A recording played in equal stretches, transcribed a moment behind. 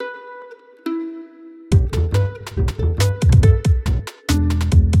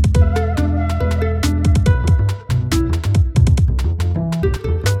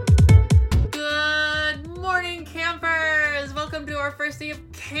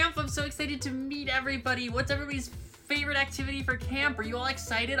camp. I'm so excited to meet everybody. What's everybody's favorite activity for camp? Are you all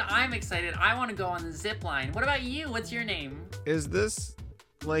excited? I'm excited. I want to go on the zip line. What about you? What's your name? Is this,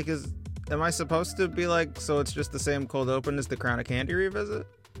 am I supposed to be so it's just the same cold open as the Crown of Candy revisit?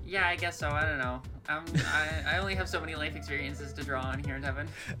 Yeah, I guess so. I don't know. I only have so many life experiences to draw on here, Devin.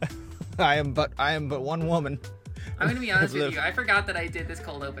 I am but one woman. I'm going to be honest with you. I forgot that I did this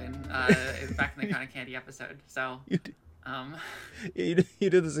cold open back in the Crown of Candy episode. So, you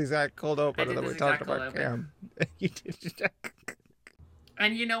did this exact cold open that we talked about Cam. You did.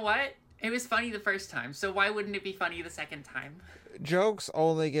 And you know what? It was funny the first time, so why wouldn't it be funny the second time? Jokes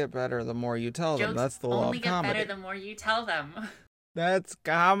only get better the more you tell them. That's the law of comedy. Jokes only get better the more you tell them. That's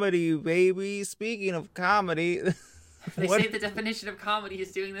comedy, baby. Speaking of comedy... They say the definition of comedy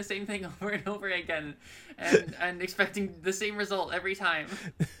is doing the same thing over and over again and expecting the same result every time.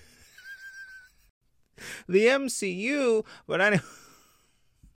 The MCU, but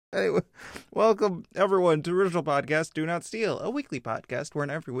anyway, welcome everyone to Original Podcast Do Not Steal, a weekly podcast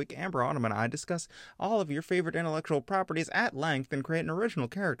wherein every week Amber, Autumn, and I discuss all of your favorite intellectual properties at length and create an original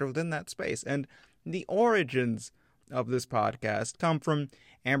character within that space. And the origins of this podcast come from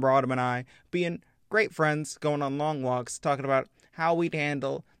Amber, Autumn, and I being great friends, going on long walks, talking about how we'd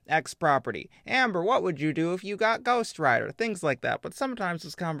handle X property. Amber, what would you do if you got Ghost Rider? Things like that. But sometimes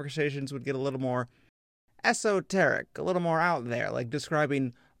those conversations would get a little more esoteric, a little more out there, like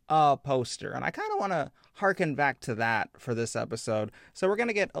describing a poster. And I kind of want to harken back to that for this episode. So we're going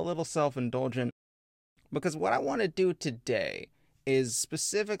to get a little self-indulgent, because what I want to do today is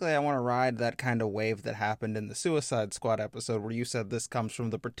specifically I want to ride that kind of wave that happened in the Suicide Squad episode where you said this comes from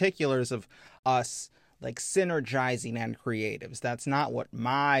the particulars of us synergizing and creatives. That's not what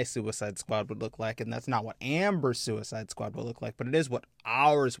my Suicide Squad would look like, and that's not what Amber's Suicide Squad would look like, but it is what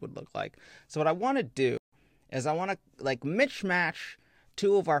ours would look like. So what I want to do is I want to mismatch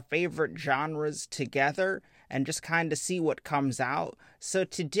two of our favorite genres together and just kind of see what comes out. So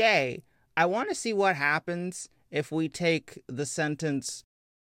today I want to see what happens if we take the sentence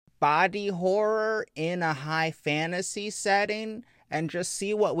body horror in a high fantasy setting and just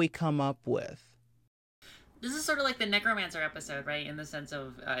see what we come up with. This is sort of like the Necromancer episode, right? In the sense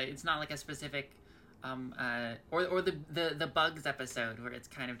of it's not like a specific, or the Bugs episode where it's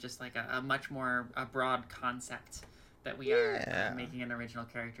kind of just like a much more broad concept that we are making an original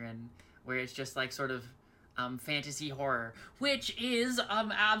character in, where it's just like sort of fantasy horror, which is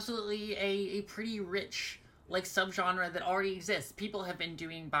absolutely a pretty rich subgenre that already exists. People have been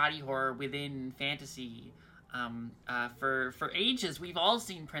doing body horror within fantasy for ages. We've all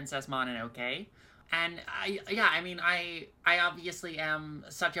seen Princess Mononoke, and I obviously am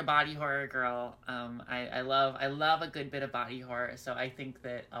such a body horror girl. I love a good bit of body horror, so I think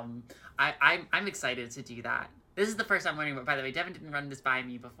that I'm excited to do that. This is the first time learning about. By the way, Devin didn't run this by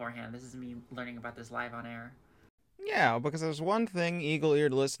me beforehand. This is me learning about this live on air. Yeah, because there's one thing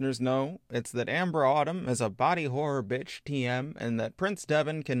eagle-eared listeners know. It's that Amber Autumn is a body horror bitch TM, and that Prince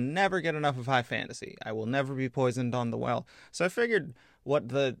Devin can never get enough of high fantasy. I will never be poisoned on the well. So I figured what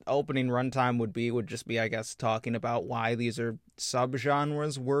the opening runtime would just be, I guess, talking about why these are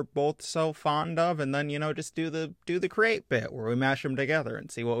subgenres we're both so fond of, and then, just do the create bit where we mash them together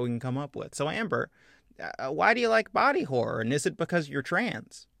and see what we can come up with. So Amber, why do you like body horror, and is it because you're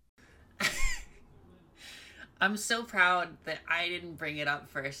trans? I'm so proud that I didn't bring it up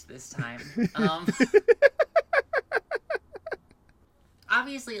first this time.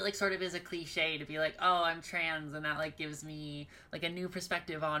 Obviously, it sort of is a cliche to be like, oh, I'm trans, and that gives me a new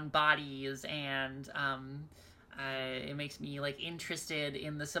perspective on bodies, and it makes me interested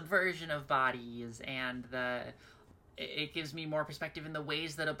in the subversion of bodies, and it gives me more perspective in the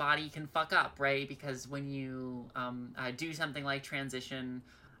ways that a body can fuck up, right? Because when you do something like transition,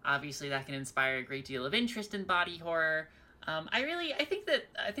 obviously that can inspire a great deal of interest in body horror. I think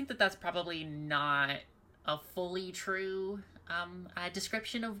that that's probably not a fully true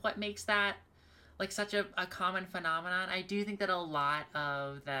description of what makes that such a common phenomenon. I do think that a lot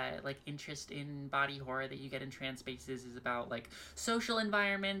of the interest in body horror that you get in trans spaces is about social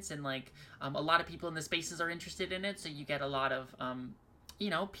environments, and a lot of people in the spaces are interested in it, so you get a lot of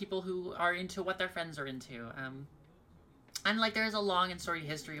people who are into what their friends are into. And there's a long and storied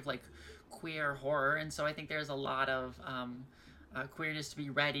history of queer horror, and so I think there's a lot of queerness to be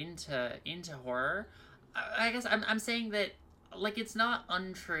read into horror. I guess I'm saying that it's not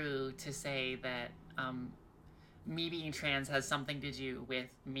untrue to say that me being trans has something to do with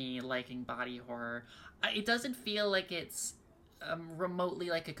me liking body horror. It doesn't feel like it's remotely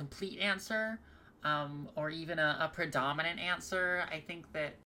a complete answer, or even a predominant answer. I think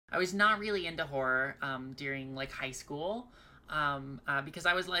that I was not really into horror during high school. because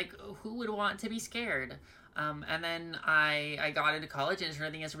I was like, who would want to be scared? And then I got into college, and it turned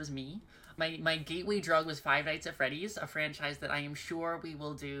out the answer was me. My gateway drug was Five Nights at Freddy's, a franchise that I am sure we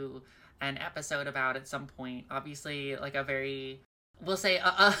will do an episode about at some point. Obviously, like a very, we'll say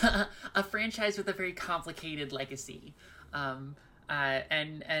a franchise with a very complicated legacy. And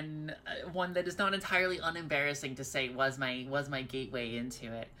one that is not entirely unembarrassing to say was my gateway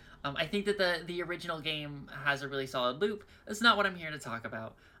into it. I think that the original game has a really solid loop. That's not what I'm here to talk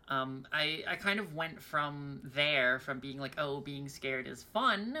about. I kind of went from there, from being like, oh, being scared is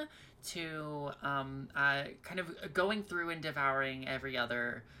fun, to kind of going through and devouring every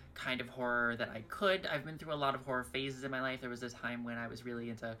other kind of horror that I could. I've been through a lot of horror phases in my life. There was a time when I was really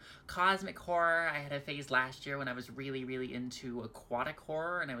into cosmic horror. I had a phase last year when I was really, really into aquatic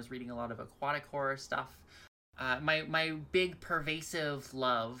horror, and I was reading a lot of aquatic horror stuff. My big pervasive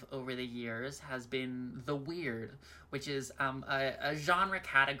love over the years has been the weird, which is a genre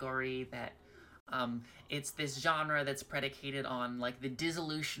category that it's this genre that's predicated on like the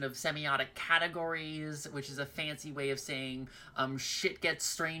dissolution of semiotic categories, which is a fancy way of saying shit gets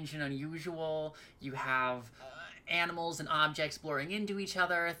strange and unusual. You have animals and objects blurring into each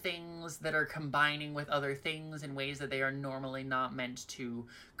other, things that are combining with other things in ways that they are normally not meant to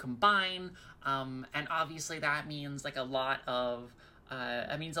combine. And obviously that means like a lot of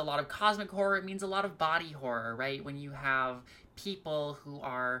it means a lot of cosmic horror. It means a lot of body horror, right? When you have people who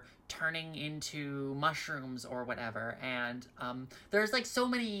are turning into mushrooms or whatever, and there's like so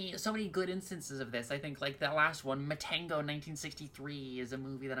many good instances of this. I think like that last one, Matango 1963, is a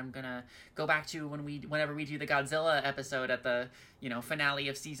movie that I'm gonna go back to whenever we do the Godzilla episode at the finale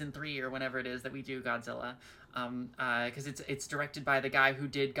of season 3 or whenever it is that we do Godzilla. Because it's directed by the guy who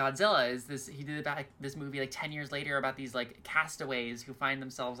did Godzilla. He did this movie like 10 years later about these like castaways who find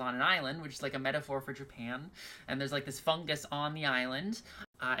themselves on an island, which is like a metaphor for Japan. And there's like this fungus on the island,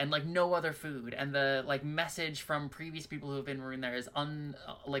 and like no other food. And the like message from previous people who have been marooned there is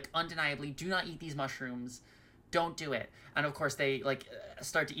undeniably, do not eat these mushrooms. Don't do it. And of course they like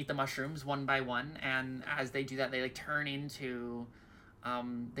start to eat the mushrooms one by one, and as they do that, they like turn into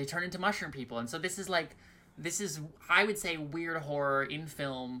mushroom people. And so this is, I would say, weird horror in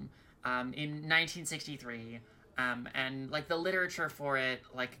film, in 1963, and like the literature for it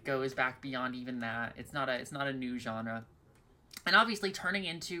like goes back beyond even that. It's not a new genre. And obviously turning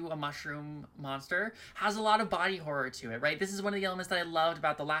into a mushroom monster has a lot of body horror to it, right? This is one of the elements that I loved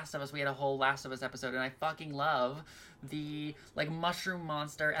about The Last of Us. We had a whole Last of Us episode, and I fucking love the like mushroom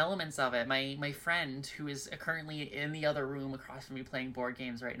monster elements of it. My friend, who is currently in the other room across from me playing board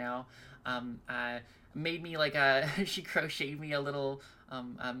games right now, made me like she crocheted me a little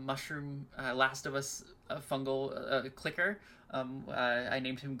mushroom Last of Us fungal clicker. I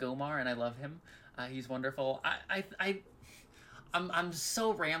named him Gomar, and I love him. He's wonderful. I'm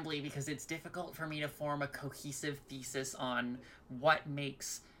so rambly because it's difficult for me to form a cohesive thesis on what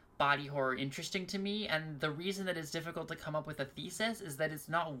makes body horror interesting to me, and the reason that it's difficult to come up with a thesis is that it's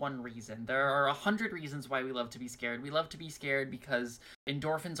not one reason. There are 100 reasons why we love to be scared. We love to be scared because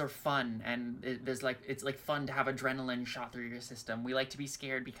endorphins are fun, and it's like fun to have adrenaline shot through your system. We like to be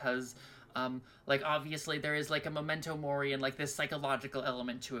scared because like obviously there is like a memento mori and like this psychological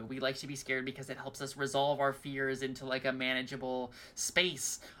element to it. We like to be scared because it helps us resolve our fears into like a manageable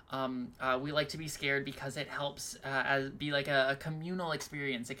space. We like to be scared because it helps be like a communal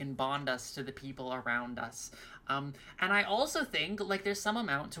experience. It can bond us to the people around us. And I also think like there's some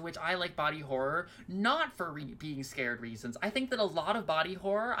amount to which I like body horror not for being scared reasons. I think that a lot of body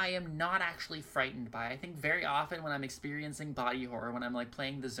horror I am not actually frightened by. I think very often when I'm experiencing body horror, when I'm like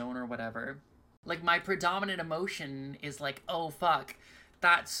playing The Zone or whatever, like my predominant emotion is like, oh fuck,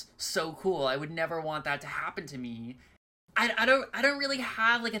 that's so cool. I would never want that to happen to me. I don't really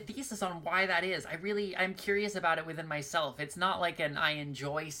have like a thesis on why that is. I'm curious about it within myself. It's not like I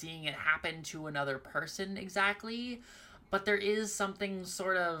enjoy seeing it happen to another person exactly, but there is something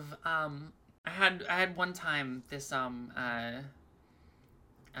sort of I had one time this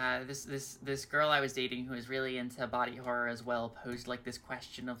this girl I was dating who was really into body horror as well posed like this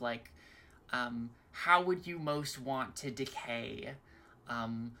question of like how would you most want to decay?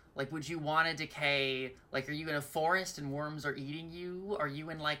 Like, would you want to decay? Like, are you in a forest and worms are eating you? Are you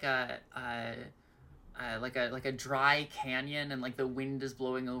in like a dry canyon and like the wind is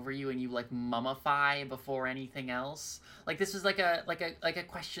blowing over you and you like mummify before anything else? Like, this was like a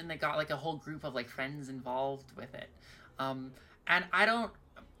question that got like a whole group of like friends involved with it. And I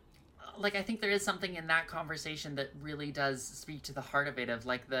think there is something in that conversation that really does speak to the heart of it, of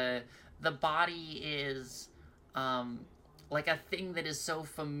like the body is like a thing that is so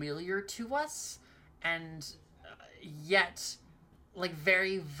familiar to us, and yet like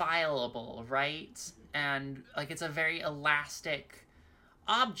very viable, right? And like it's a very elastic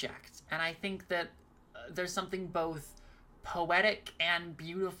object. And I think that there's something both poetic and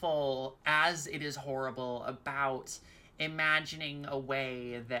beautiful as it is horrible about imagining a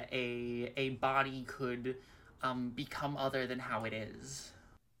way that a body could become other than how it is.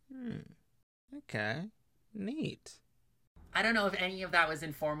 Okay. Neat. I don't know if any of that was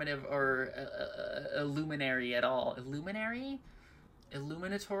informative or illuminary at all. Illuminary?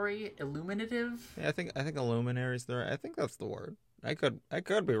 Illuminatory? Illuminative? Yeah, I think illuminary's there. I think that's the word. I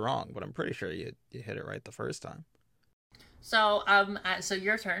could be wrong, but I'm pretty sure you hit it right the first time. So so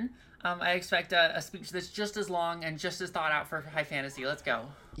your turn. I expect a speech that's just as long and just as thought out for high fantasy. Let's go.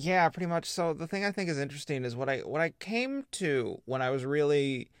 Yeah, pretty much. So the thing I think is interesting is what I came to when I was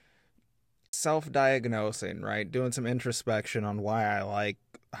really self-diagnosing, right? Doing some introspection on why I like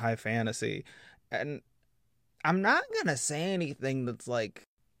high fantasy. And I'm not going to say anything that's like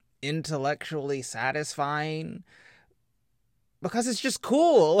intellectually satisfying because it's just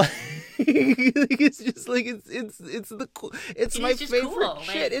cool. It's just like it's the cool. It's my favorite cool.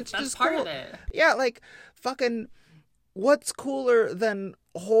 shit. Like, it's that's just part cool. of it. Yeah, like fucking what's cooler than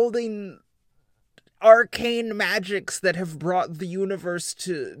holding arcane magics that have brought the universe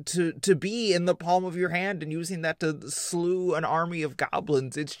to be in the palm of your hand and using that to slew an army of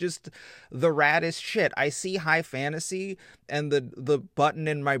goblins? It's just the raddest shit. I see high fantasy and the button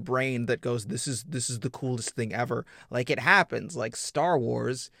in my brain that goes, this is the coolest thing ever. Like, it happens. Like, Star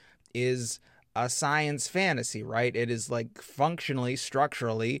Wars is a science fantasy, right? It is like functionally,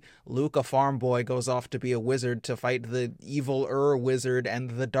 structurally, Luke, a farm boy, goes off to be a wizard to fight the evil wizard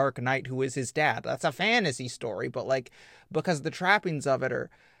and the Dark Knight who is his dad. That's a fantasy story, but like, because the trappings of it are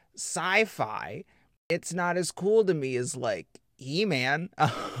sci-fi, it's not as cool to me as like He-Man.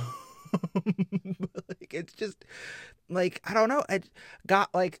 Like, it's just like, I don't know. I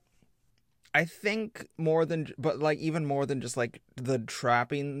got like, I think more than, but like even more than just like the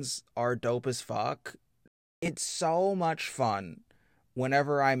trappings are dope as fuck. It's so much fun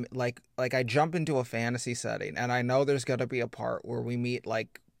whenever I'm like I jump into a fantasy setting and I know there's gonna be a part where we meet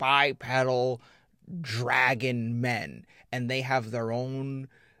like bipedal dragon men and they have their own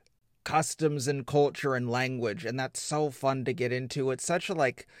customs and culture and language, and that's so fun to get into. It's such a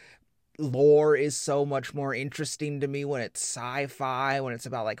like, lore is so much more interesting to me when it's sci-fi, when it's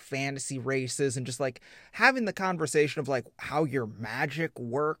about like fantasy races and just like having the conversation of like how your magic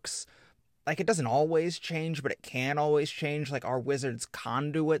works. Like, it doesn't always change, but it can always change. Like, are wizards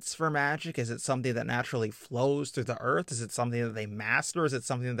conduits for magic? Is it something that naturally flows through the earth? Is it something that they master? Is it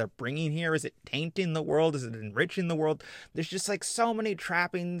something that they're bringing here? Is it tainting the world? Is it enriching the world? There's just like so many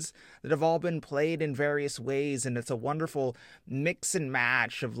trappings that have all been played in various ways, and it's a wonderful mix and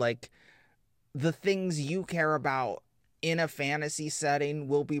match of like the things you care about in a fantasy setting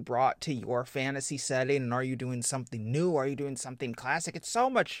will be brought to your fantasy setting. And are you doing something new? Are you doing something classic? It's so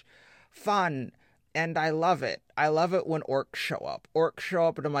much fun, and I love it. I love it when orcs show up. Orcs show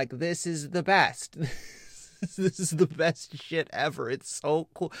up, and I'm like, this is the best. This is the best shit ever. It's so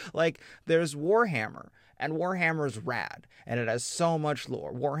cool. Like, there's Warhammer, and Warhammer's rad, and it has so much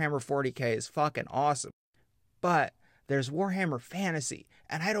lore. Warhammer 40k is fucking awesome. But there's Warhammer Fantasy,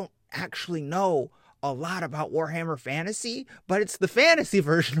 and I don't actually know a lot about Warhammer Fantasy, but it's the fantasy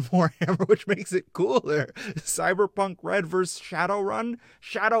version of Warhammer, which makes it cooler. Cyberpunk Red versus Shadowrun.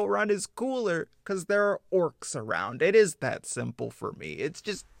 Shadowrun is cooler because there are orcs around. It is that simple for me. It's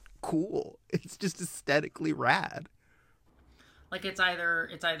just cool. It's just aesthetically rad. Like, it's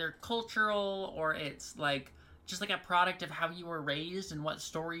either cultural or it's like just like a product of how you were raised and what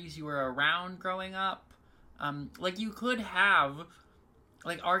stories you were around growing up. Like, you could have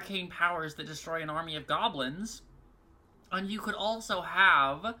like arcane powers that destroy an army of goblins, and you could also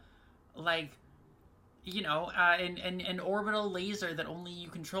have like, you know, an orbital laser that only you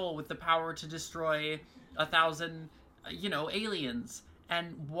control with the power to destroy 1,000 aliens.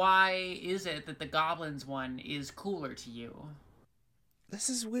 And why is it that the goblins one is cooler to you? This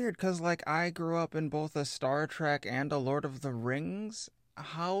is weird because like I grew up in both a Star Trek and a Lord of the Rings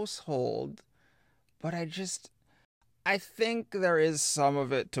household, but I think there is some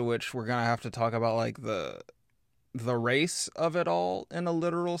of it to which we're gonna have to talk about, like the race of it all in a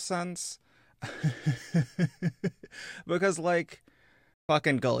literal sense. Because like,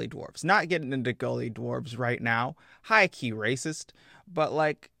 fucking gully dwarves. Not getting into gully dwarves right now. High key racist. But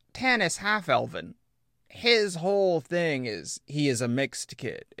like, Tanis half-elven. His whole thing is he is a mixed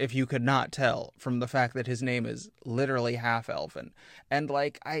kid, if you could not tell from the fact that his name is literally half-elven. And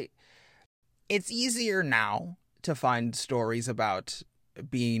like, it's easier now to find stories about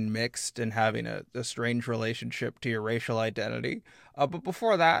being mixed and having a strange relationship to your racial identity. But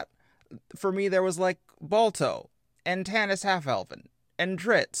before that, for me, there was like Balto and Tanis Half-Elven and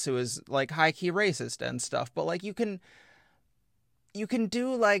Dritz, who is like high-key racist and stuff. But like you can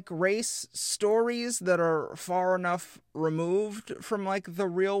do like race stories that are far enough removed from like the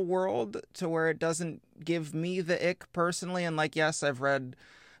real world to where it doesn't give me the ick personally. And like, yes, I've read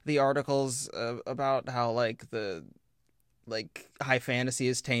the articles about how like the like high fantasy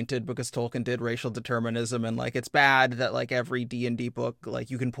is tainted because Tolkien did racial determinism, and like it's bad that like every D&D book like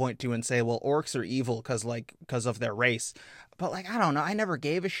you can point to and say, well, orcs are evil because of their race. But like, I don't know, I never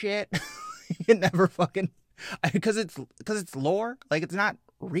gave a shit. It never fucking, because it's lore, like it's not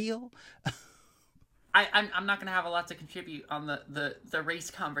real. I'm not gonna have a lot to contribute on the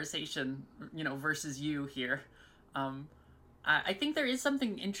race conversation, versus you here. I think there is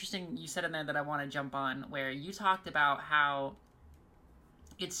something interesting you said in there that I want to jump on, where you talked about how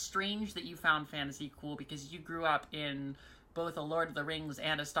it's strange that you found fantasy cool because you grew up in both a Lord of the Rings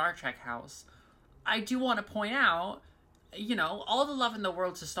and a Star Trek house. I do want to point out, all the love in the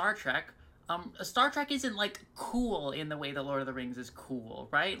world to Star Trek. Star Trek isn't like cool in the way the Lord of the Rings is cool,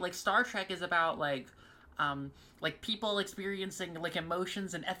 right? Like Star Trek is about like people experiencing like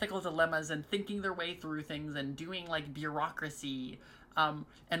emotions and ethical dilemmas and thinking their way through things and doing like bureaucracy.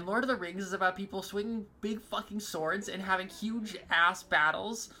 And Lord of the Rings is about people swinging big fucking swords and having huge ass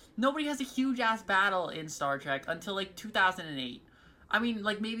battles. Nobody has a huge ass battle in Star Trek until like 2008. I mean,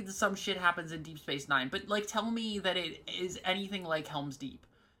 like maybe some shit happens in Deep Space Nine, but like tell me that it is anything like Helm's Deep.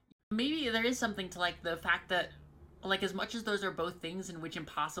 Maybe there is something to like the fact that like as much as those are both things in which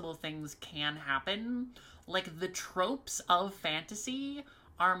impossible things can happen, like the tropes of fantasy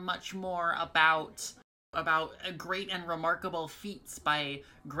are much more about great and remarkable feats by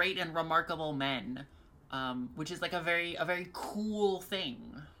great and remarkable men, which is like a very cool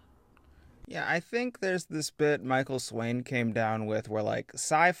thing. Yeah, I think there's this bit Michael Swain came down with where like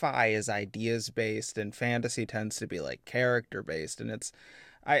sci-fi is ideas based and fantasy tends to be like character based, and it's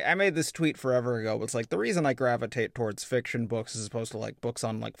I made this tweet forever ago, but it's like the reason I gravitate towards fiction books as opposed to like books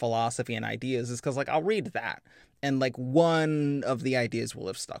on like philosophy and ideas is because like I'll read that and like one of the ideas will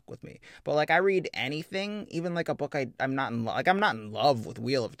have stuck with me. But like I read anything, even like a book I'm not in I'm not in love with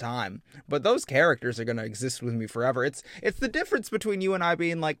Wheel of Time, but those characters are gonna exist with me forever. It's the difference between you and I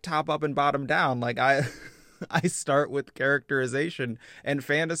being like top up and bottom down. Like I I start with characterization, and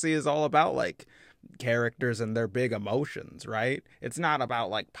fantasy is all about like characters and their big emotions, right? It's not about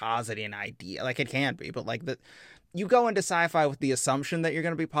like positing an idea, like it can be, but like you go into sci-fi with the assumption that you're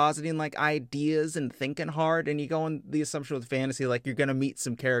going to be positing like ideas and thinking hard, and you go in the assumption with fantasy like you're going to meet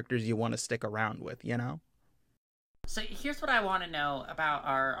some characters you want to stick around with, So here's what I want to know about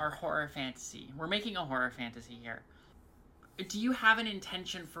our horror fantasy. We're making a horror fantasy here. Do you have an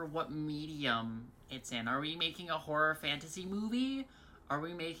intention for what medium it's in? Are we making a horror fantasy movie? Are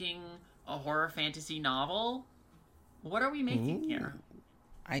we making a horror fantasy novel? What are we making here?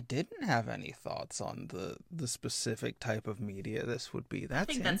 I didn't have any thoughts on the specific type of media this would be.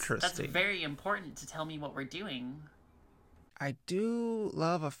 That's interesting. That's very important to tell me what we're doing. I do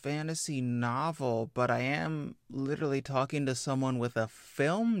love a fantasy novel, but I am literally talking to someone with a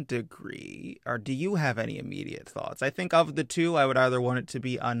film degree. Or do you have any immediate thoughts? I think of the two, I would either want it to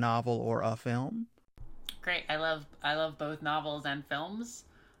be a novel or a film. Great. I love both novels and films.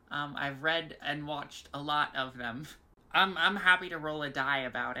 I've read and watched a lot of them. I'm happy to roll a die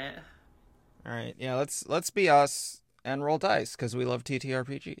about it. All right, yeah, let's be us and roll dice because we love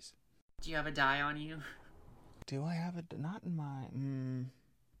TTRPGs. Do you have a die on you? Do I have it? Not in my.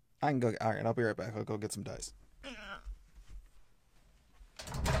 I can go. All right, I'll be right back. I'll go get some dice.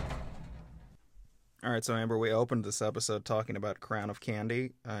 All right, so Amber, we opened this episode talking about Crown of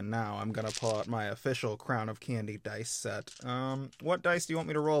Candy, and now I'm gonna pull out my official Crown of Candy dice set. What dice do you want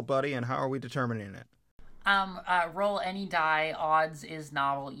me to roll, buddy, and how are we determining it? Roll any die. Odds is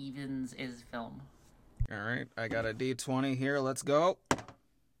novel, evens is film. All right, I got a D20 here. Let's go.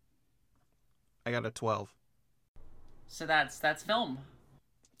 I got a 12. So that's film.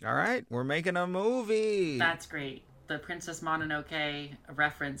 All right, we're making a movie. That's great. The Princess Mononoke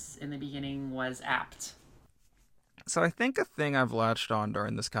reference in the beginning was apt. So I think a thing I've latched on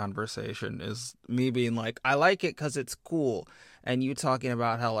during this conversation is me being like, I like it because it's cool, and you talking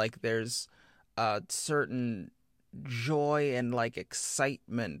about how like there's a certain joy and like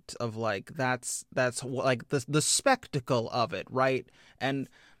excitement of like that's like the spectacle of it, right? And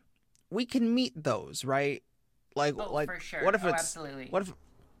we can meet those, right? Like for sure. What if it's absolutely.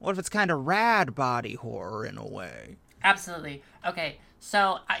 What if it's kind of rad body horror in a way? Absolutely. Okay,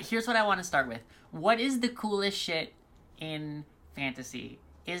 so here's what I want to start with. What is the coolest shit in fantasy?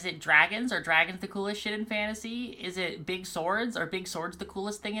 Is it dragons? Are dragons the coolest shit in fantasy? Is it big swords? Are big swords the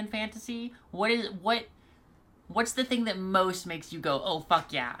coolest thing in fantasy? What's the thing that most makes you go, oh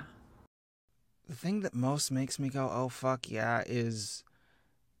fuck yeah? The thing that most makes me go, oh fuck yeah, is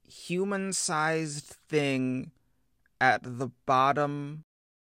human-sized thing at the bottom,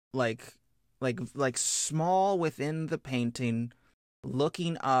 like small within the painting,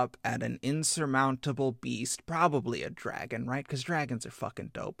 looking up at an insurmountable beast, probably a dragon, right? Because dragons are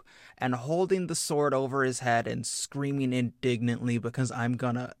fucking dope, and holding the sword over his head and screaming indignantly because I'm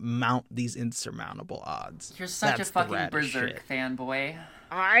gonna mount these insurmountable odds. You're such a fucking Berserk fanboy.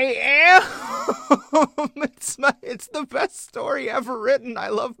 I am! It's the best story ever written. I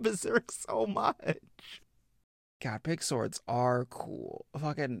love Berserk so much. God, big swords are cool.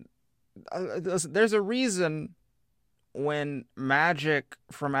 Fucking, there's a reason when Magic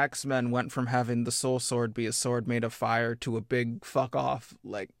from X-Men went from having the Soul Sword be a sword made of fire to a big fuck off,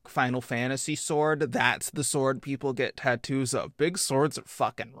 like, Final Fantasy sword. That's the sword people get tattoos of. Big swords are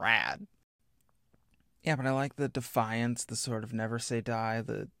fucking rad. Yeah, but I like the defiance, the sort of never say die,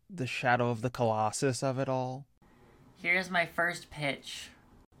 the shadow of the Colossus of it all. Here's my first pitch.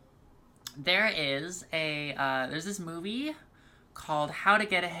 There's this movie called How to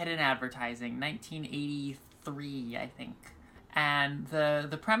Get Ahead in Advertising, 1983, I think. And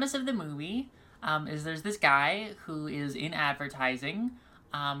the premise of the movie is there's this guy who is in advertising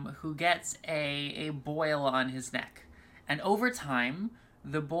who gets a boil on his neck. And over time,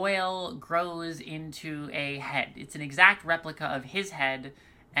 the boil grows into a head. It's an exact replica of his head,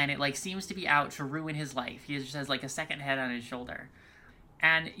 and it like seems to be out to ruin his life. He just has like a second head on his shoulder.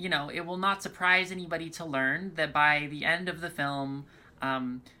 And, you know, it will not surprise anybody to learn that by the end of the film,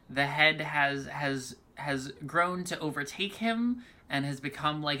 the head has grown to overtake him and has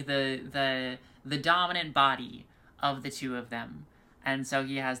become like the dominant body of the two of them. And so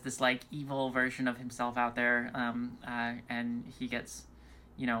he has this like evil version of himself out there, and he gets,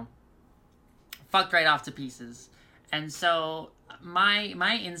 you know, fucked right off to pieces. And so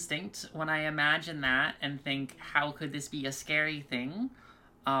my instinct when I imagine that and think, how could this be a scary thing?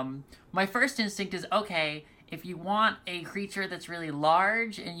 My first instinct is, okay, if you want a creature that's really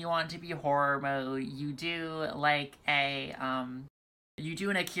large and you want it to be horror mode, you do like you do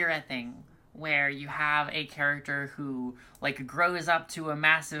an Akira thing where you have a character who like grows up to a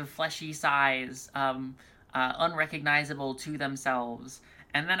massive fleshy size, unrecognizable to themselves.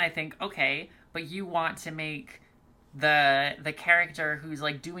 And then I think, okay, but you want to make the character who's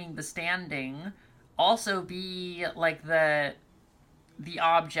like doing the standing also be like the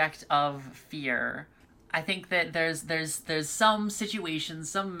object of fear. I think that there's some situation,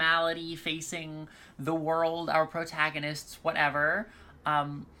 some malady facing the world, our protagonists, whatever,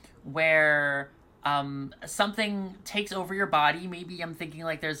 where something takes over your body. Maybe I'm thinking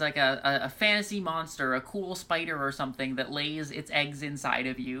like there's like a fantasy monster, a cool spider or something that lays its eggs inside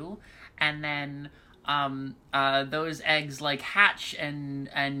of you, and then those eggs like hatch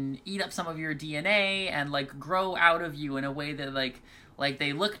and eat up some of your DNA and like grow out of you in a way that like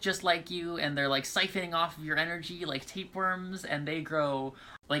they look just like you, and they're like siphoning off of your energy like tapeworms, and they grow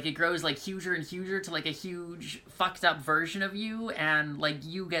like it grows like huger and huger to like a huge fucked up version of you, and like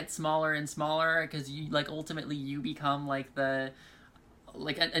you get smaller and smaller because you like ultimately you become like the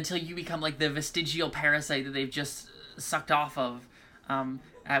like until you become like the vestigial parasite that they've just sucked off of,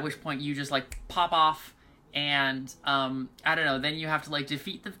 at which point you just like pop off, and I don't know, then you have to like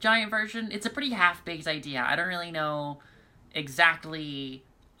defeat the giant version. It's a pretty half-baked idea. I don't really know exactly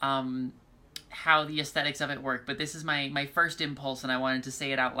how the aesthetics of it work, but this is my first impulse, and I wanted to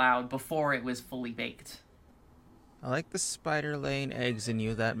say it out loud before it was fully baked. I like the spider laying eggs in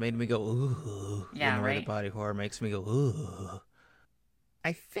you. That made me go, ooh. Yeah, in the way right? the body horror makes me go, ooh.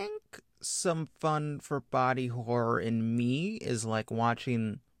 I think some fun for body horror in me is like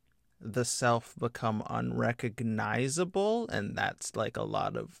watching the self become unrecognizable, and that's like a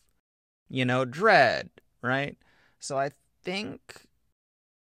lot of, you know, dread, right? So I think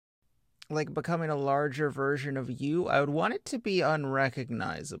like becoming a larger version of you, I would want it to be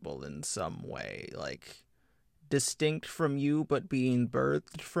unrecognizable in some way, like distinct from you but being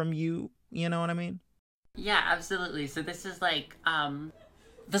birthed from you, you know what I mean? Yeah, absolutely. So this is like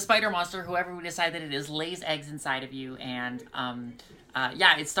the spider monster, whoever we decide that it is, lays eggs inside of you, and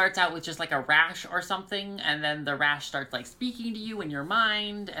yeah, it starts out with just like a rash or something, and then the rash starts like speaking to you in your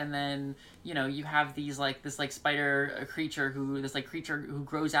mind, and then, you know, you have these like this like spider creature who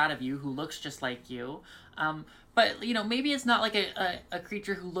grows out of you, who looks just like you. But, you know, maybe it's not like a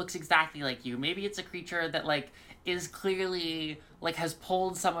creature who looks exactly like you. Maybe it's a creature that, like, is clearly, like, has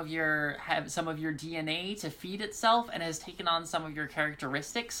pulled some of your DNA to feed itself and has taken on some of your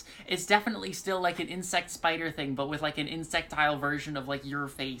characteristics. It's definitely still like an insect spider thing, but with like an insectile version of like your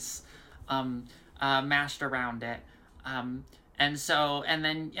face mashed around it. And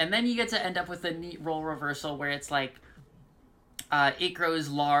then you get to end up with a neat role reversal where it's like it grows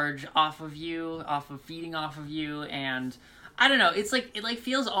large off of you, off of feeding off of you, and I don't know. It's like, it like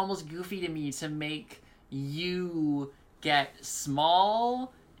feels almost goofy to me to make you get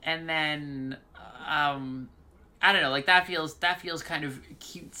small, and then I don't know, like that feels kind of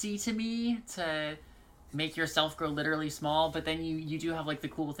cutesy to me, to make yourself grow literally small. But then you do have like the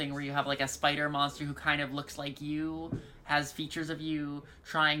cool thing where you have like a spider monster who kind of looks like you, has features of you,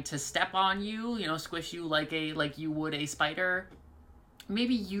 trying to step on you, you know, squish you like you would a spider.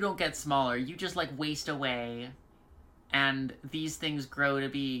 Maybe you don't get smaller, you just like waste away, and these things grow to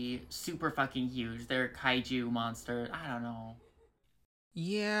be super fucking huge. They're kaiju monsters. I don't know.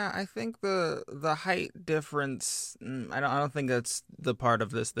 Yeah, I think the height difference. I don't think that's the part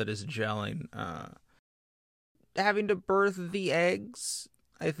of this that is gelling. Having to birth the eggs,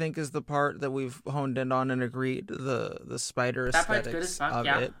 I think, is the part that we've honed in on and agreed. The spider That part's good as aesthetics fuck, of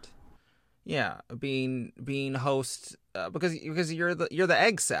yeah. it. Yeah, being host, because you're the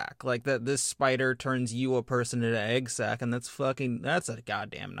egg sack. Like that, this spider turns you, a person, into an egg sack, and that's a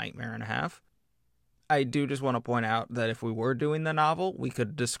goddamn nightmare and a half. I do just want to point out that if we were doing the novel, we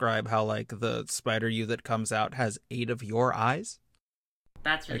could describe how like the spider you that comes out has 8 of your eyes,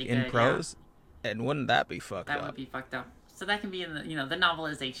 That's like really in good, yeah. prose, and wouldn't that be fucked That would up? be fucked up. So that can be in the, you know, the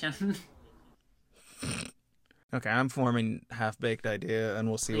novelization. Okay, I'm forming half-baked idea, and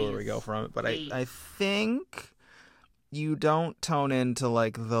we'll see where we go Please. from it. But Please. I think you don't tone into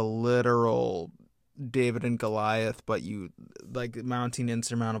like the literal David and Goliath, but you like mounting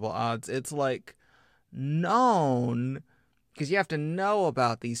insurmountable odds. It's like known because you have to know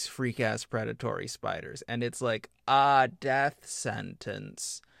about these freak-ass predatory spiders, and it's like a death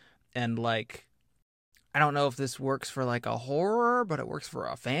sentence. And like, I don't know if this works for like a horror, but it works for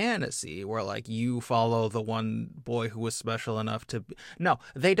a fantasy where like you follow the one boy who was special enough to no,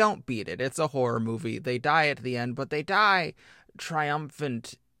 they don't beat it. It's a horror movie. They die at the end, but they die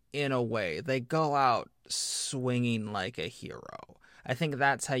triumphant in a way. They go out swinging like a hero. I think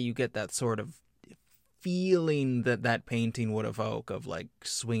that's how you get that sort of feeling that that painting would evoke, of like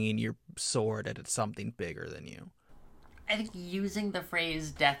swinging your sword at something bigger than you. I think using the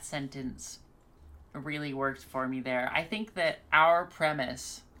phrase death sentence really worked for me there. I think that our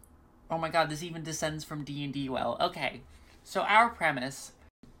premise, oh my god, this even descends from D&D well. Okay, so our premise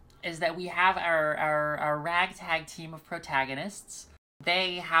is that we have our ragtag team of protagonists.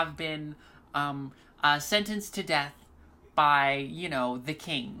 They have been sentenced to death by, you know, the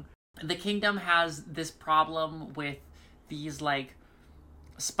king. The kingdom has this problem with these, like,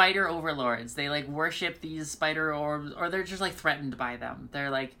 spider overlords. They, like, worship these spider orbs, or they're just, like, threatened by them. They're,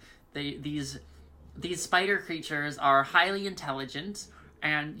 like, these spider creatures are highly intelligent,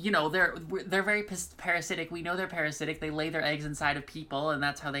 and you know they're very parasitic. We know they're parasitic. They lay their eggs inside of people, and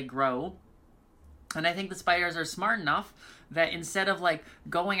that's how they grow. And I think the spiders are smart enough that instead of like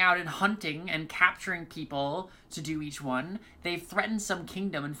going out and hunting and capturing people to do each one, they've threatened some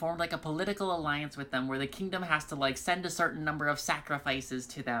kingdom and formed like a political alliance with them, where the kingdom has to like send a certain number of sacrifices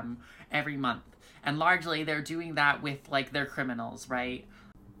to them every month. And largely they're doing that with like their criminals, right?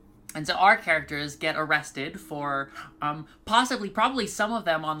 And so our characters get arrested for probably some of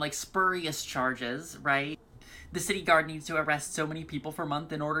them on like spurious charges, right? The city guard needs to arrest so many people per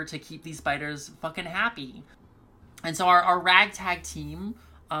month in order to keep these spiders fucking happy. And so our ragtag team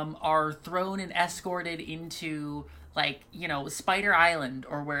are thrown and escorted into, like, you know, Spider Island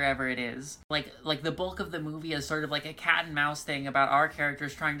or wherever it is. Like the bulk of the movie is sort of like a cat and mouse thing about our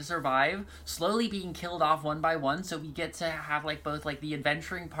characters trying to survive, slowly being killed off one by one. So we get to have like both like the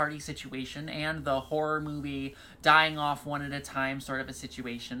adventuring party situation and the horror movie dying off one at a time sort of a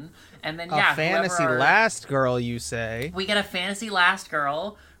situation. And then A yeah, fantasy last girl, you say? we get a fantasy last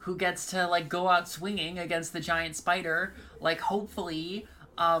girl who gets to like go out swinging against the giant spider. Like hopefully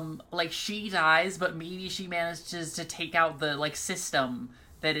like she dies, but maybe she manages to take out the like system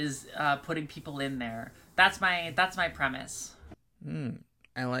that is putting people in there. That's my premise.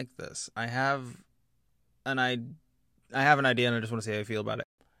 I like this. I have an idea, and I just want to see how you feel about it.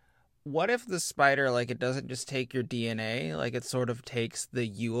 What if the spider, like, it doesn't just take your DNA, like it sort of takes the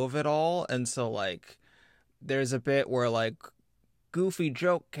you of it all, and so like there's a bit where like goofy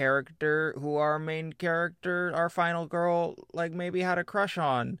joke character who our main character, our final girl, like maybe had a crush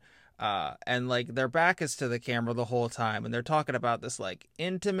on, And like their back is to the camera the whole time, and they're talking about this like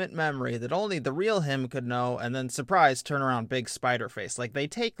intimate memory that only the real him could know, and then surprise, turn around, big spider face. Like they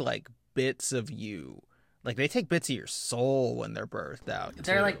take like bits of you, like they take bits of your soul when they're birthed out.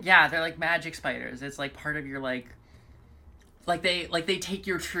 They're too. like they're like magic spiders. It's like part of your like they take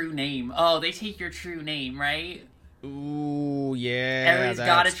your true name. Oh, they take your true name, right? Ooh, yeah. Everybody's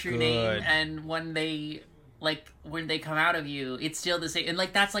got a true good. name, and when they come out of you, it's still the same. And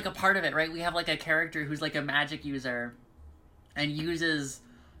like that's like a part of it, right? We have like a character who's like a magic user and uses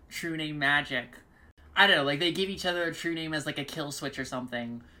true name magic. I don't know, like they give each other a true name as like a kill switch or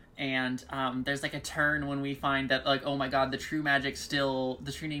something. And there's like a turn when we find that like, oh my god, the true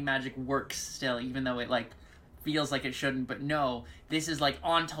name magic works still, even though it like feels like it shouldn't. But no, this is like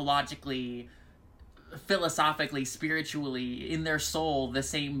ontologically, philosophically, spiritually, in their soul,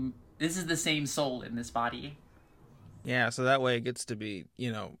 this is the same soul in this body. Yeah, so that way it gets to be,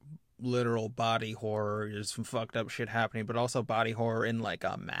 literal body horror, there's some fucked up shit happening, but also body horror in like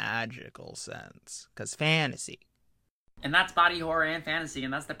a magical sense, because fantasy. And that's body horror and fantasy,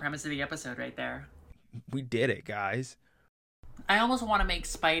 and that's the premise of the episode right there. We did it, guys. I almost want to make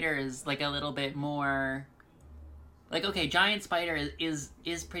spiders like a little bit more like, okay, giant spider is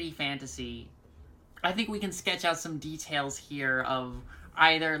pretty fantasy. I think we can sketch out some details here of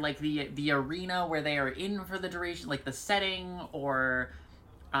either like the arena where they are in for the duration, like the setting, or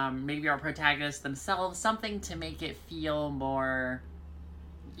maybe our protagonists themselves, something to make it feel more,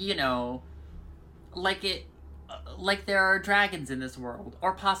 like there are dragons in this world,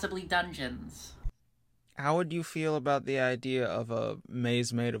 or possibly dungeons. How would you feel about the idea of a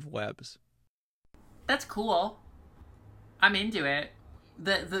maze made of webs? That's cool. I'm into it.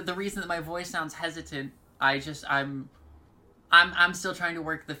 The reason that my voice sounds hesitant, I'm still trying to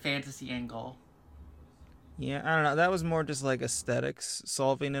work the fantasy angle. Yeah, I don't know. That was more just like aesthetics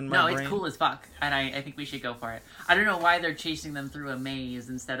solving in my brain. No, it's cool as fuck, and I think we should go for it. I don't know why they're chasing them through a maze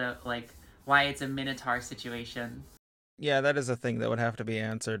instead of like why it's a Minotaur situation. Yeah, that is a thing that would have to be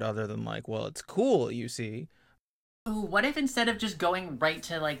answered other than like, well, it's cool, you see. Ooh, what if instead of just going right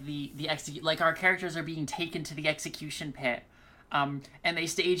to like the like our characters are being taken to the execution pit, and they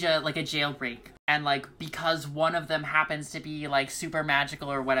stage a jailbreak, and like because one of them happens to be like super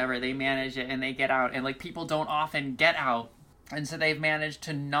magical or whatever, they manage it and they get out, and like people don't often get out, and so they've managed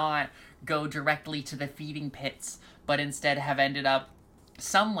to not go directly to the feeding pits, but instead have ended up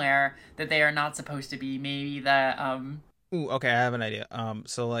somewhere that they are not supposed to be. Maybe the Ooh, okay, I have an idea.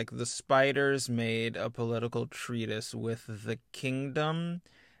 So like the spiders made a political treatise with the kingdom,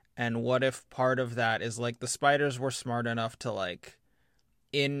 and what if part of that is like the spiders were smart enough to like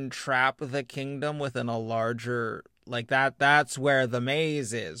entrap the kingdom within a larger like that's where the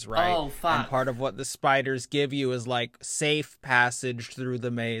maze is, right? Oh, fuck. And part of what the spiders give you is like safe passage through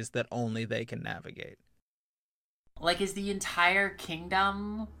the maze that only they can navigate. Like, is the entire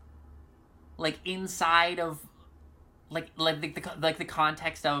kingdom like inside of like the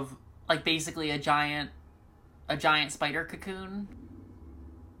context of like basically a giant spider cocoon?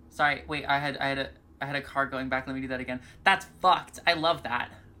 Sorry, wait, I had a car going back. Let me do that again. That's fucked. I love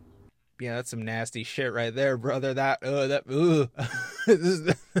that. Yeah, that's some nasty shit right there, brother.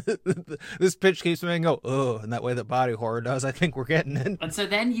 This pitch keeps me go, and that way that body horror does. I think we're getting it. And so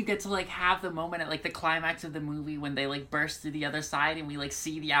then you get to like have the moment at like the climax of the movie when they like burst through the other side and we like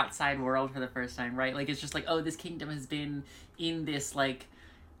see the outside world for the first time, right? Like it's just like, oh, this kingdom has been in this like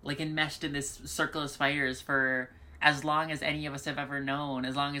enmeshed in this circle of spiders for as long as any of us have ever known.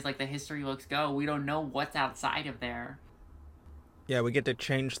 As long as like the history books go, we don't know what's outside of there. Yeah, we get to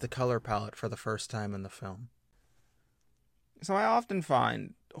change the color palette for the first time in the film. So I often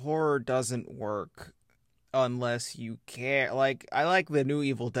find horror doesn't work unless you care. Like, I like the new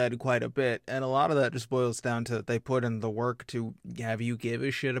Evil Dead quite a bit, and a lot of that just boils down to they put in the work to have you give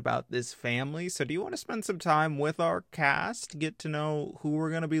a shit about this family. So do you want to spend some time with our cast, get to know who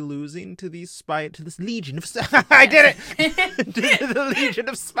we're going to be losing to these to this legion of I did it! To the legion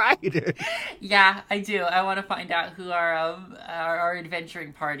of spiders. Yeah, I do. I want to find out who our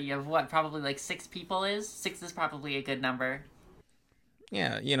adventuring party of what, probably like 6 people is. 6 is probably a good number.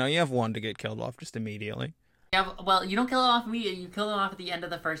 Yeah, you have one to get killed off just immediately. Yeah, well, you don't kill them off immediately. You kill them off at the end of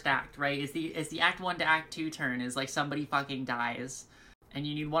the first act, right? It's the Act 1 to Act 2 turn is like somebody fucking dies, and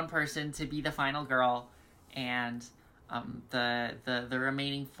you need one person to be the final girl, and the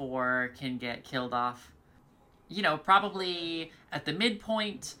remaining 4 can get killed off. Probably at the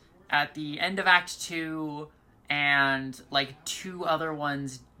midpoint, at the end of Act 2, and like 2 other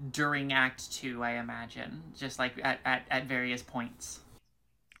ones during Act 2, I imagine, just like at various points.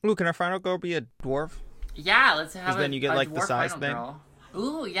 Ooh, can our final girl be a dwarf? Yeah, let's have then you get like the size thing. Girl.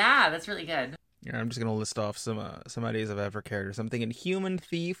 Ooh, yeah, that's really good. Yeah, I'm just gonna list off some ideas of every character. So I'm thinking human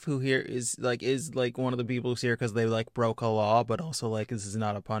thief, who here is one of the people who's here because they like broke a law, but also like this is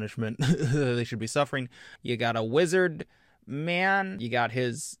not a punishment they should be suffering. You got a wizard man. You got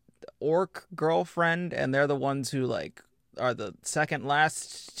his orc girlfriend, and they're the ones who like are the second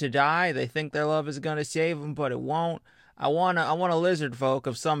last to die. They think their love is gonna save them, but it won't. I want a lizard folk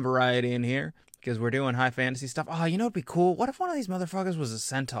of some variety in here because we're doing high fantasy stuff. Oh, you know what'd be cool? What if one of these motherfuckers was a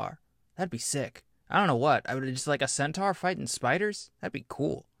centaur? That'd be sick. I don't know what. I would just like a centaur fighting spiders. That'd be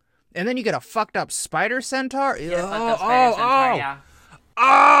cool. And then you get a fucked up spider centaur. Yeah, fucked up spider centaur, yeah.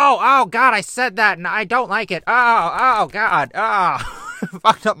 Oh, God, I said that and I don't like it. Oh, God.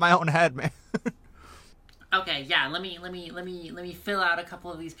 Fucked up my own head, man. Okay, yeah, let me fill out a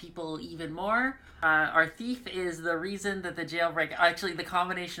couple of these people even more. Our thief is the reason that the jailbreak... Actually, the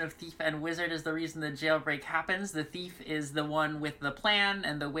combination of thief and wizard is the reason the jailbreak happens. The thief is the one with the plan,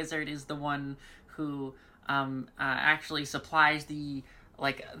 and the wizard is the one who actually supplies the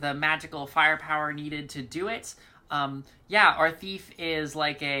magical firepower needed to do it. Yeah, our thief is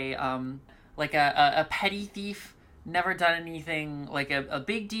like a petty thief. Never done anything like a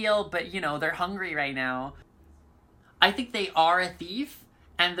big deal, but they're hungry right now. I think they are a thief,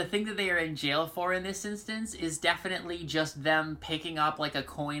 and the thing that they are in jail for in this instance is definitely just them picking up like a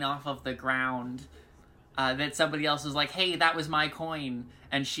coin off of the ground that somebody else was like, hey, that was my coin,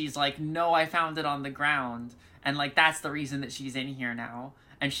 and she's like, no, I found it on the ground, and like that's the reason that she's in here now,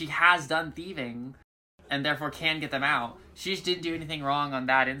 and she has done thieving and therefore can get them out. She just didn't do anything wrong on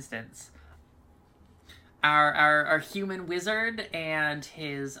that instance. Our human wizard and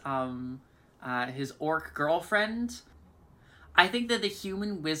his orc girlfriend. I think that the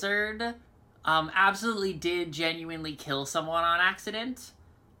human wizard absolutely did genuinely kill someone on accident.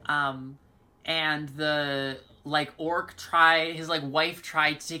 And the orc his wife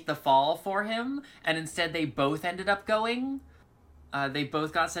tried to take the fall for him, and instead they both ended up going. They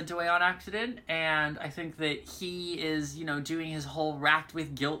both got sent away on accident, and I think that he is, doing his whole racked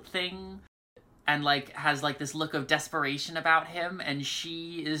with guilt thing, and has this look of desperation about him, and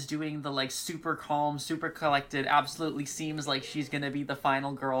she is doing the super calm, super collected, absolutely seems like she's gonna be the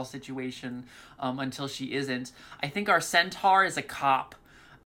final girl situation until she isn't. I think our centaur is a cop,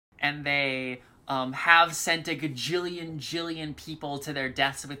 and they have sent a gajillion people to their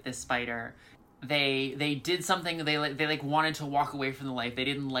deaths with this spider. They did something, they wanted to walk away from the life, they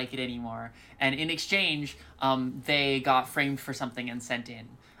didn't like it anymore, and in exchange they got framed for something and sent in.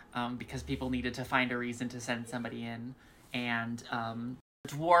 Because people needed to find a reason to send somebody in. And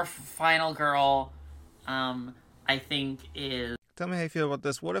dwarf final girl, I think is... Tell me how you feel about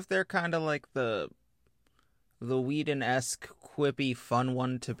this. What if they're kind of like the Whedon-esque, quippy, fun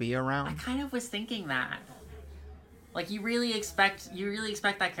one to be around? I kind of was thinking that. You really expect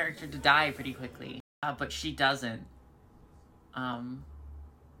that character to die pretty quickly. But she doesn't.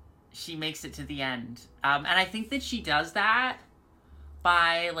 She makes it to the end. And I think that she does that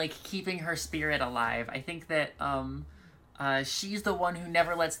by keeping her spirit alive. I think that she's the one who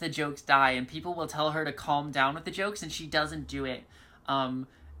never lets the jokes die, and people will tell her to calm down with the jokes, and she doesn't do it. And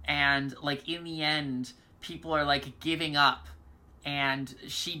in the end, people are giving up, and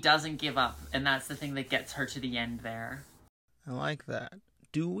she doesn't give up, and that's the thing that gets her to the end there. I like that.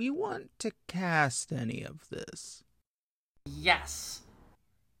 Do we want to cast any of this? Yes.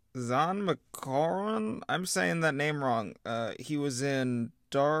 Zahn McCarron? I'm saying that name wrong. He was in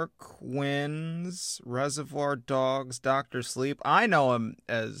Dark Winds, Reservoir Dogs, Doctor Sleep. I know him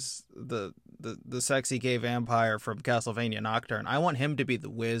as the sexy gay vampire from Castlevania Nocturne. I want him to be the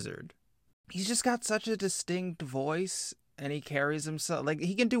wizard. He's just got such a distinct voice, and he carries himself...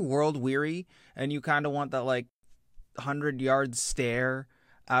 he can do World Weary, and you kind of want that, 100-yard stare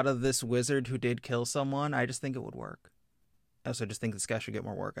out of this wizard who did kill someone. I just think it would work. I also just think this guy should get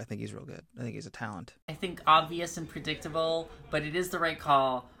more work. I think he's real good. I think he's a talent. I think obvious and predictable, but it is the right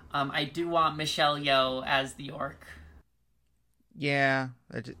call. I do want Michelle Yeoh as the orc. Yeah,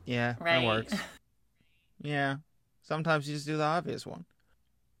 right? That works. Yeah, sometimes you just do the obvious one.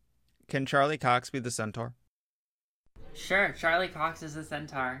 Can Charlie Cox be the centaur? Sure, Charlie Cox is the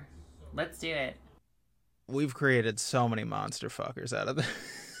centaur. Let's do it. We've created so many monster fuckers out of this.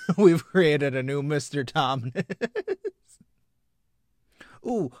 We've created a new Mr. Tomness.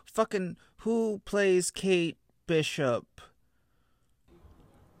 Ooh, fucking who plays Kate Bishop?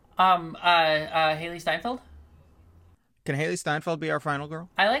 Haley Steinfeld? Can Haley Steinfeld be our final girl?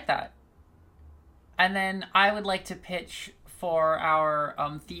 I like that. And then I would like to pitch for our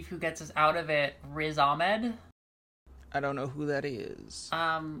thief who gets us out of it, Riz Ahmed. I don't know who that is.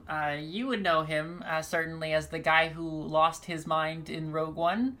 You would know him certainly as the guy who lost his mind in Rogue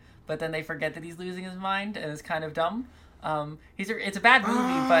One, but then they forget that he's losing his mind and it's kind of dumb. It's a bad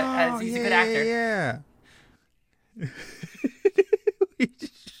movie, but he's a good actor. Yeah.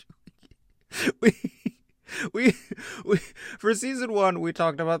 we for season 1 we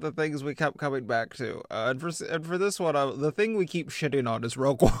talked about the things we kept coming back to, and for this one, the thing we keep shitting on is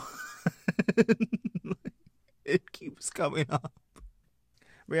Rogue One. It keeps coming up.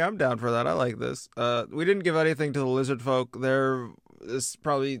 Yeah, I'm down for that. I like this. We didn't give anything to the lizard folk. They're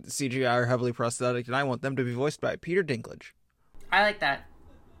probably CGI or heavily prosthetic, and I want them to be voiced by Peter Dinklage. I like that.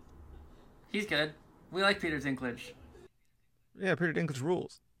 He's good. We like Peter Dinklage. Yeah, Peter Dinklage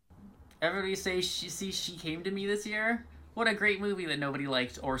rules. Everybody say She Came to Me this year. What a great movie that nobody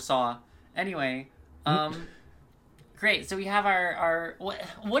liked or saw. Anyway, great. So we have our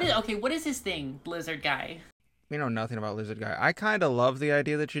what is his thing, Lizard Guy? We know nothing about Lizard Guy. I kind of love the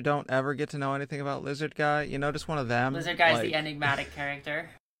idea that you don't ever get to know anything about Lizard Guy. You know, just one of them. Lizard Guy's the enigmatic character.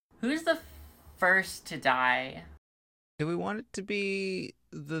 Who's the first to die? Do we want it to be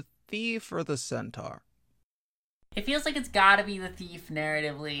the thief or the centaur? It feels like it's gotta be the thief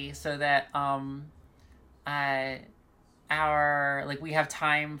narratively, so that we have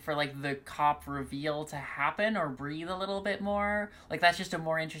time for like the cop reveal to happen or breathe a little bit more. Like that's just a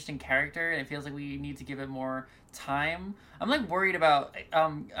more interesting character, and it feels like we need to give it more time. I'm like worried about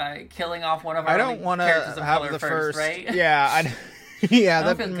killing off one of our characters of color first, right? Yeah, yeah, I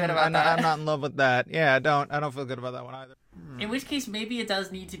don't feel good about that. I'm not in love with that. Yeah, I don't feel good about that one either. In which case, maybe it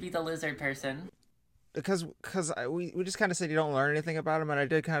does need to be the lizard person. Because we just kind of said you don't learn anything about him, and I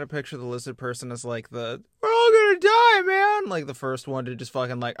did kind of picture the lizard person as like we're all gonna die, man. Like the first one to just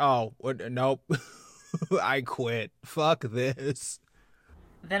fucking like, oh, nope, I quit. Fuck this.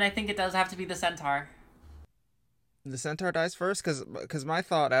 Then I think it does have to be the centaur. The centaur dies first, because my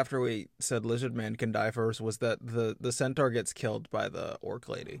thought after we said lizard man can die first was that the centaur gets killed by the orc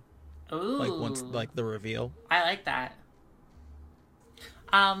lady. Ooh. Like once like the reveal. I like that.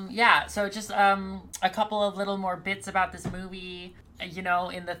 Yeah, so just a couple of little more bits about this movie. You know,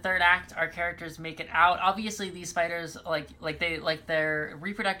 in the third act, our characters make it out. Obviously, these spiders, like their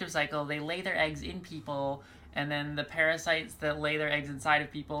reproductive cycle, they lay their eggs in people, and then the parasites that lay their eggs inside of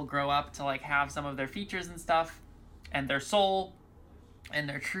people grow up to like have some of their features and stuff, and their soul, and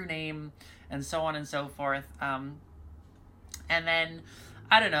their true name, and so on and so forth. And then,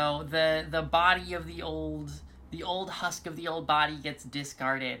 I don't know, the body of the old husk of the old body gets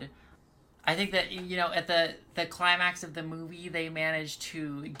discarded. I think that, you know, at the climax of the movie, they manage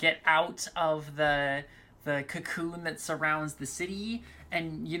to get out of the cocoon that surrounds the city,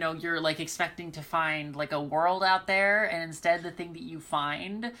 and, you know, you're like expecting to find like a world out there, and instead the thing that you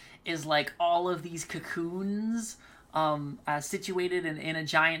find is like all of these cocoons situated in a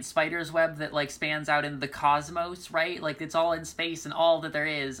giant spider's web that like spans out in the cosmos, right? Like it's all in space, and all that there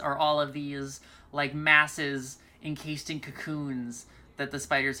is are all of these like masses encased in cocoons that the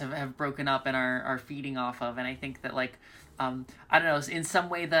spiders have broken up and are feeding off of. And I think that like I don't know, in some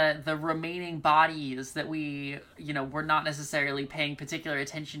way the remaining bodies that we, you know, we're not necessarily paying particular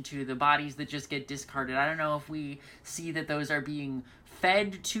attention to, the bodies that just get discarded, I don't know if we see that those are being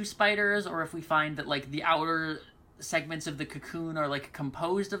fed to spiders, or if we find that like the outer segments of the cocoon are like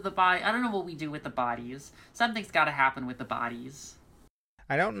composed of the body. I don't know what we do with the bodies. Something's got to happen with the bodies.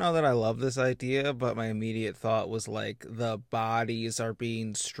 I don't know that I love this idea, but my immediate thought was like the bodies are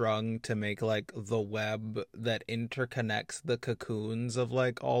being strung to make like the web that interconnects the cocoons of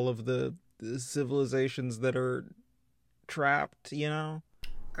like all of the civilizations that are trapped, you know?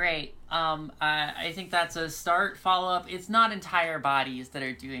 Great. I think that's a start. Follow up. It's not entire bodies that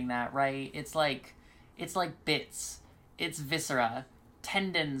are doing that, right? It's like bits. It's viscera.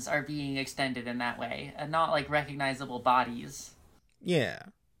 Tendons are being extended in that way, and not like recognizable bodies. Yeah.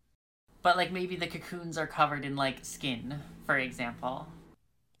 But like maybe the cocoons are covered in like skin, for example.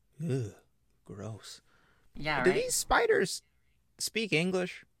 Ugh, gross. Yeah, right? Do these spiders speak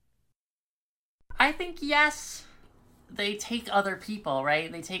English? I think yes. They take other people,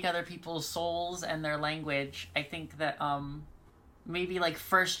 right? They take other people's souls and their language. I think that maybe like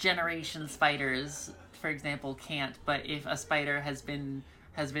first generation spiders, for example, can't, but if a spider has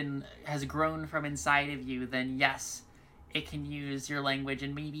grown from inside of you, then yes, it can use your language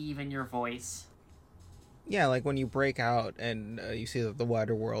and maybe even your voice. Yeah, like when you break out and you see that the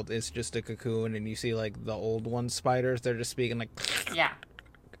wider world is just a cocoon, and you see like the old one spiders, they're just speaking like, yeah,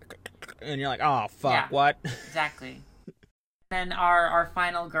 and you're like, oh fuck, yeah, what? Exactly. Then our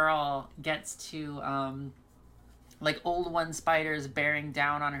final girl gets to like old one spiders bearing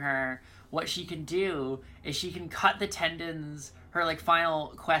down on her, what she can do is she can cut the tendons. Her like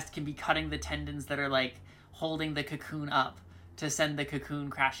final quest can be cutting the tendons that are like holding the cocoon up to send the cocoon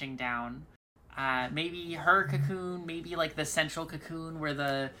crashing down. Maybe her cocoon, maybe like the central cocoon where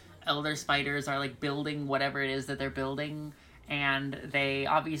the elder spiders are like building whatever it is that they're building, and they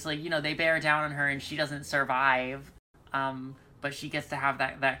obviously, you know, they bear down on her and she doesn't survive. But she gets to have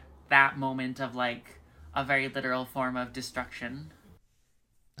that moment of like a very literal form of destruction.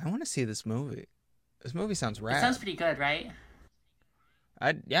 I want to see this movie. This movie sounds rad. It sounds pretty good, right?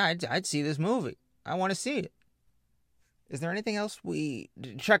 I'd see this movie. I want to see it. Is there anything else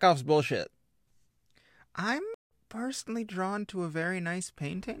Chekhov's bullshit? I'm personally drawn to a very nice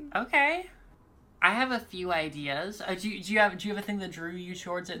painting. Okay. I have a few ideas. Do you have a thing that drew you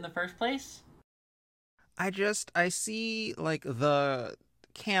towards it in the first place? I see like the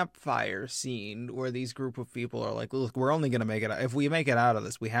campfire scene where these group of people are like, look, we're only gonna make it. If we make it out of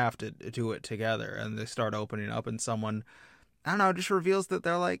this, we have to do it together. And they start opening up, and someone, I don't know, just reveals that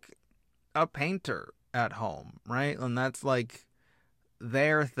they're like a painter at home, right? And that's like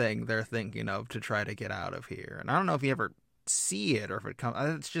their thing they're thinking of to try to get out of here. And I don't know if you ever see it or if it comes.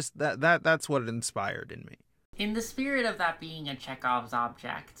 It's just that's what it inspired in me. In the spirit of that being a Chekhov's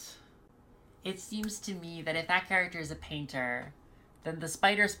object, it seems to me that if that character is a painter, then the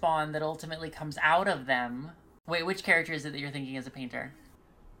spider spawn that ultimately comes out of them... Wait, which character is it that you're thinking is a painter?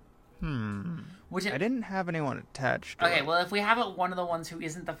 I didn't have anyone attached to Okay, it. well, if we have one of the ones who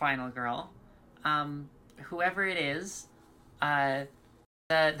isn't the final girl, whoever it is, the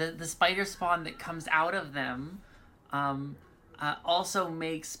spider spawn that comes out of them also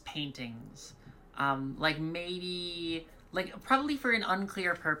makes paintings. Probably for an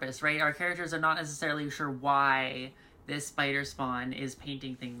unclear purpose, right? Our characters are not necessarily sure why this spider spawn is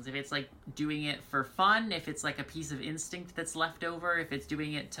painting things. If it's like doing it for fun, if it's like a piece of instinct that's left over, if it's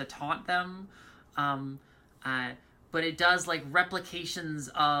doing it to taunt them. But it does like replications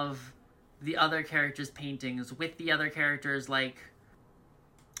of the other characters' paintings with the other characters like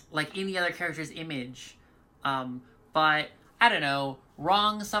in the other character's image. But I don't know,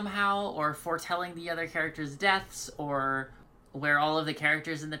 wrong somehow, or foretelling the other characters' deaths, or where all of the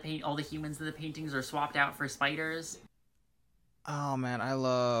characters in all the humans in the paintings are swapped out for spiders. Oh man, I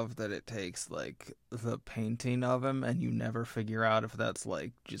love that it takes like the painting of him, and you never figure out if that's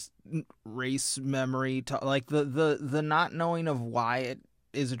like just race memory. Like the not knowing of why it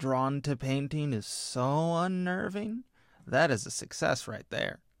is drawn to painting is so unnerving. That is a success right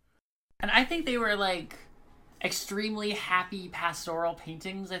there. And I think they were like extremely happy pastoral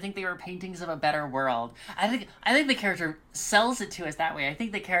paintings. I think they were paintings of a better world. I think the character sells it to us that way. I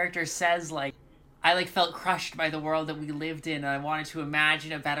think the character says like, I like felt crushed by the world that we lived in, and I wanted to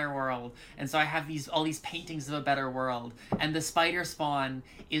imagine a better world. And so I have all these paintings of a better world. And the spider spawn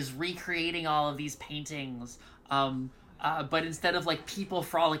is recreating all of these paintings. But instead of like people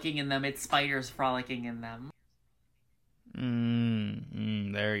frolicking in them, it's spiders frolicking in them.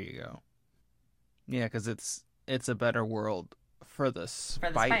 There you go. Yeah, because it's a better world for the spiders.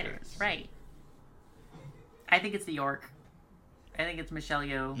 For the spiders, right. I think it's the orc. I think it's Michelle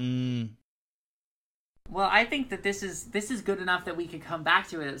Yeoh. Well, I think that this is good enough that we could come back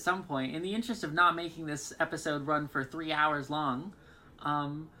to it at some point. In the interest of not making this episode run for 3 hours long,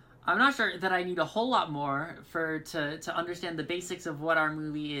 I'm not sure that I need a whole lot more to understand the basics of what our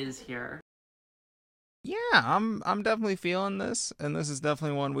movie is here. Yeah, I'm definitely feeling this, and this is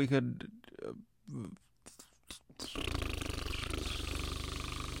definitely one we could.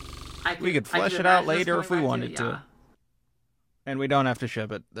 We could flesh it out later if we wanted to. And we don't have to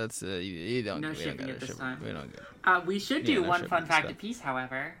ship it. That's you don't. No shipping it this time. We don't. We should do one fun fact apiece,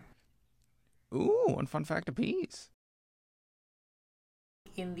 however. Ooh, one fun fact apiece.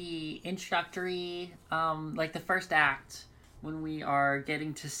 In the introductory, like the first act, when we are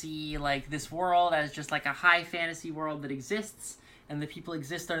getting to see like this world as just like a high fantasy world that exists, and the people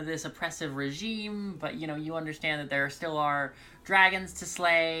exist under this oppressive regime, but you understand that there still are dragons to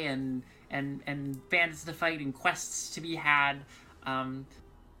slay and bandits to fight and quests to be had.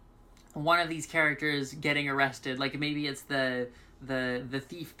 One of these characters getting arrested, like maybe it's the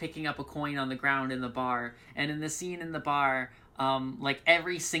thief picking up a coin on the ground in the bar, and in the scene in the bar, like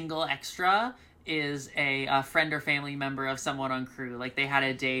every single extra is a friend or family member of someone on crew. Like they had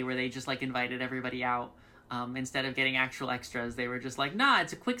a day where they just like invited everybody out. Instead of getting actual extras, they were just like, nah,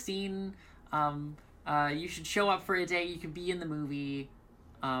 it's a quick scene. You should show up for a day. You can be in the movie.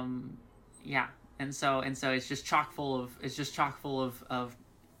 Yeah. And so it's just chock full of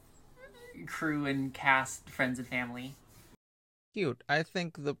crew and cast, friends and family. Cute. I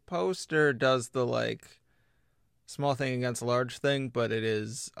think the poster does the like small thing against a large thing, but it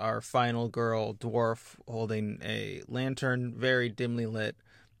is our final girl dwarf holding a lantern, very dimly lit,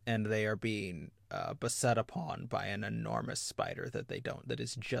 and they are being beset upon by an enormous spider that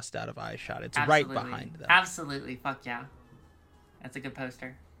is just out of eye shot. It's Absolutely. right behind them. Absolutely. Fuck yeah. That's a good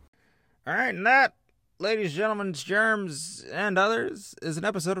poster. All right, and that, ladies, gentlemen, germs, and others, is an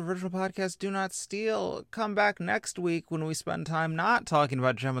episode of Original Podcast Do Not Steal. Come back next week when we spend time not talking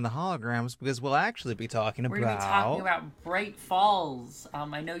about Gem and the Holograms, because we'll actually be talking We're going to be talking about Bright Falls.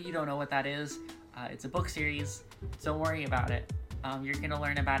 I know you don't know what that is. It's a book series. Don't worry about it. You're going to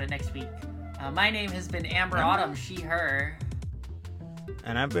learn about it next week. My name has been Amber Autumn, she, her.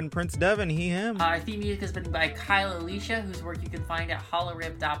 And I've been Prince Devin, he, him. Our theme music has been by Kyle Alicia, whose work you can find at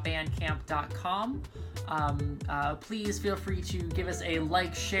holorib.bandcamp.com. Please feel free to give us a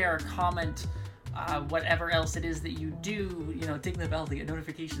like, share, comment, whatever else it is that you do. Ding the bell to get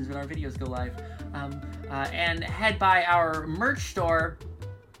notifications when our videos go live. And head by our merch store,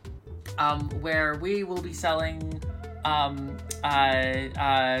 where we will be selling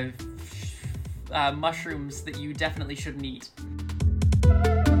mushrooms that you definitely shouldn't eat.